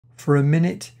For a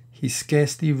minute he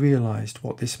scarcely realized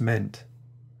what this meant.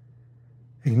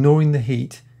 Ignoring the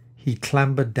heat, he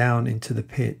clambered down into the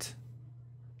pit,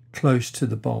 close to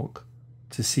the bog,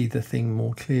 to see the thing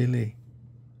more clearly.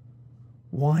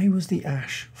 Why was the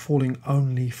ash falling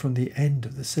only from the end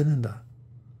of the cylinder?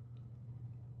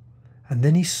 And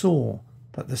then he saw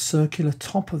that the circular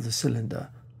top of the cylinder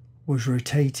was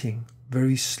rotating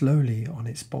very slowly on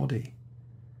its body.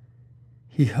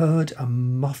 He heard a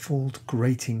muffled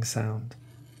grating sound.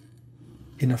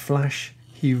 In a flash,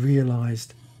 he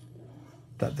realized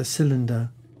that the cylinder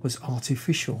was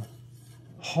artificial,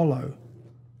 hollow,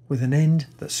 with an end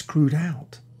that screwed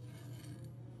out.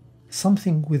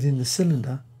 Something within the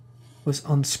cylinder was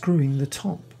unscrewing the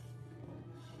top.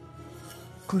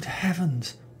 "Good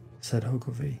heavens," said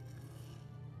Ogilvy.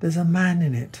 "There's a man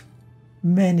in it,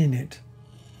 men in it,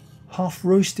 half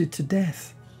roasted to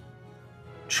death,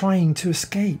 trying to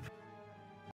escape."